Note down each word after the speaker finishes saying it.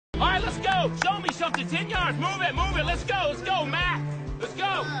go. Show me something. 10 yards. Move it. Let's go, Matt. Let's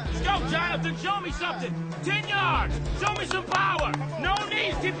go, Jonathan. Show me something. 10 yards. Show me some power. No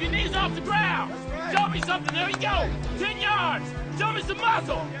knees. Keep your knees off the ground. Show me something. There you go. 10 yards. Show me some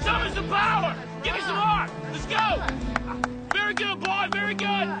muscle. Show me some power. Give me some heart. Let's go. Very good, boy. Very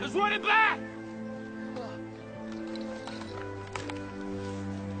good. Let's run it back.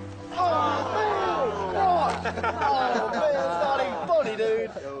 Oh, man, it's not even funny,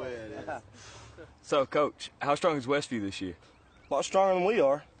 dude. So, Coach, how strong is Westview this year? A lot stronger than we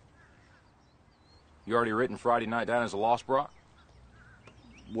are. You already written Friday night down as a loss, Brock?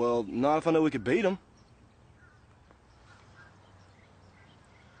 Well, not if I know we could beat them.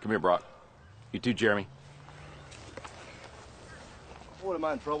 Come here, Brock. You too, Jeremy. What, am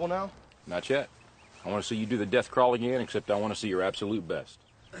I in trouble now? Not yet. I want to see you do the death crawl again, except I want to see your absolute best.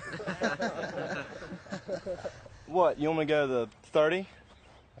 What, you want me to go to the 30?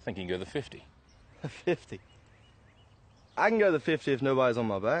 I think you can go to the 50. 50. I can go to the 50 if nobody's on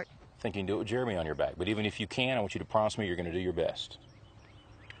my back. I think you can do it with Jeremy on your back. But even if you can, I want you to promise me you're going to do your best.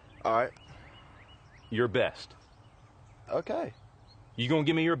 All right. Your best. Okay. You going to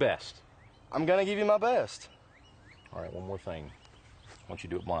give me your best? I'm going to give you my best. All right, one more thing. I want you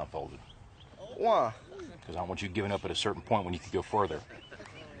to do it blindfolded. Why? Because I want you giving up at a certain point when you can go further.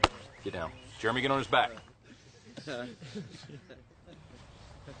 Get down. Jeremy, get on his back. Now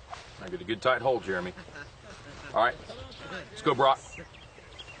get a good tight hold, Jeremy. All right. Let's go, Brock.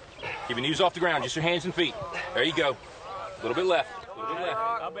 Keep your knees off the ground, just your hands and feet. There you go. A little bit left. A little bit left.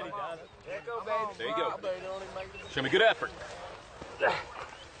 I bet he does. There you go. Show me good effort.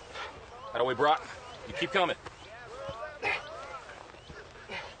 That way, Brock. You keep coming.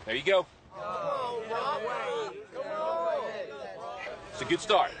 There you go. It's a good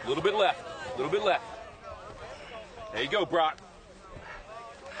start. A little bit left. A little bit left. There you go, Brock.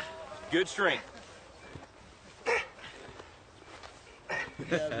 Good strength.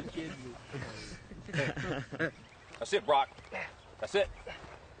 That's it, Brock. That's it.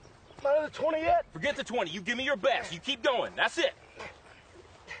 Not at the 20 yet? Forget the 20. You give me your best. You keep going. That's it.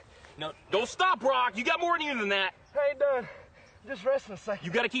 No, don't stop, Brock. You got more in you than that. I ain't done. Just resting a second.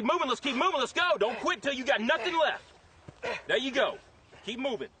 You got to keep moving. Let's keep moving. Let's go. Don't quit till you got nothing left. There you go. Keep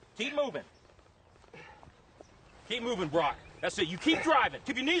moving. Keep moving. Keep moving, Brock. That's it. You keep driving.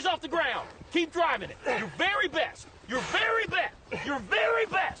 Keep your knees off the ground. Keep driving it. Your very best. Your very best. Your very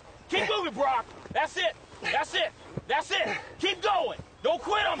best. Keep moving, Brock. That's it. That's it. That's it. Keep going. Don't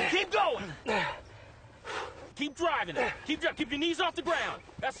quit on me. Keep going. Keep driving it. Keep your knees off the ground.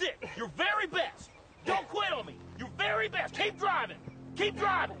 That's it. Your very best. Don't quit on me. Your very best. Keep driving. Keep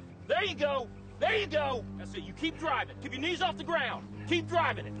driving. There you go. There you go. That's it. You keep driving. Keep your knees off the ground. Keep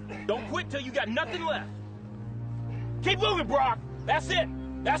driving it. Don't quit till you got nothing left. Keep moving, Brock. That's it.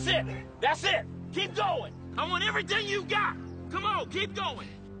 That's it. That's it. Keep going. I want everything you got. Come on, keep going.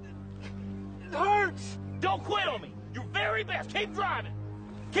 It hurts. Don't quit on me. Your very best. Keep driving.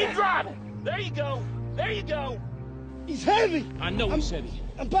 Keep driving. There you go. There you go. He's heavy. I know he's heavy.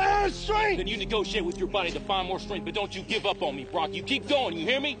 I'm bad at strength. Then you negotiate with your body to find more strength, but don't you give up on me, Brock. You keep going, you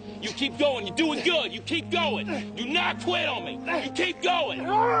hear me? You keep going, you're doing good. You keep going. Do not quit on me. You keep going. It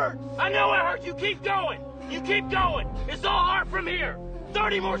hurts. I know it hurts. You keep going. You keep going. It's all hard from here.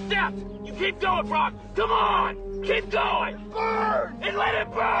 30 more steps. You keep going, Brock. Come on. Keep going. Burn. And let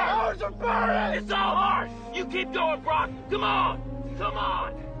it burn. Ours are burning. It's all hard. You keep going, Brock. Come on. Come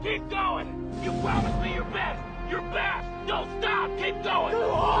on. Keep going. You promised me your best. Your best. Don't stop. Keep going.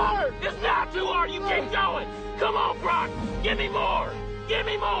 Too hard. It's not too hard. You keep going. Come on, Brock. Give me more. Give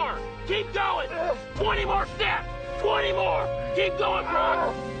me more. Keep going. 20 more steps. 20 more. Keep going,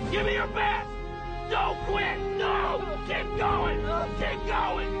 Brock. Give me your best. Don't quit. No. Keep going. Keep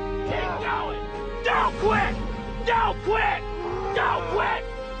going. Keep going. Don't quit. Don't quit. Don't quit.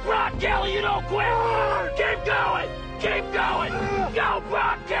 Brock Kelly, you don't quit. Keep going. Keep going. Go,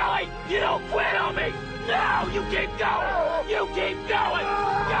 Brock Kelly. You don't quit on me. No, you keep going. You keep going.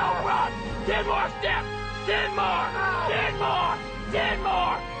 Go, Brock. 10 more steps. 10 more. 10 more. 10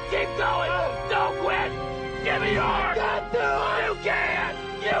 more. Keep going. Don't quit. Give me your heart. You can.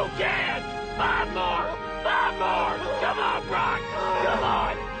 You can. 5 more. 5 more. Come on, Brock. Come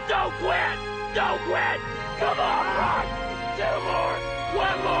on. Don't quit. Don't quit. Come on, Brock. 2 more.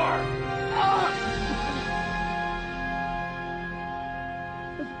 1 more.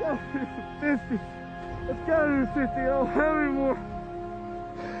 Let's go to the 50. Let's go to the 50. I don't have any more.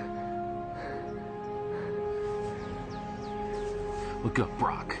 Look up,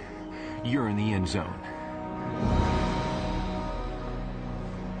 Brock. You're in the end zone.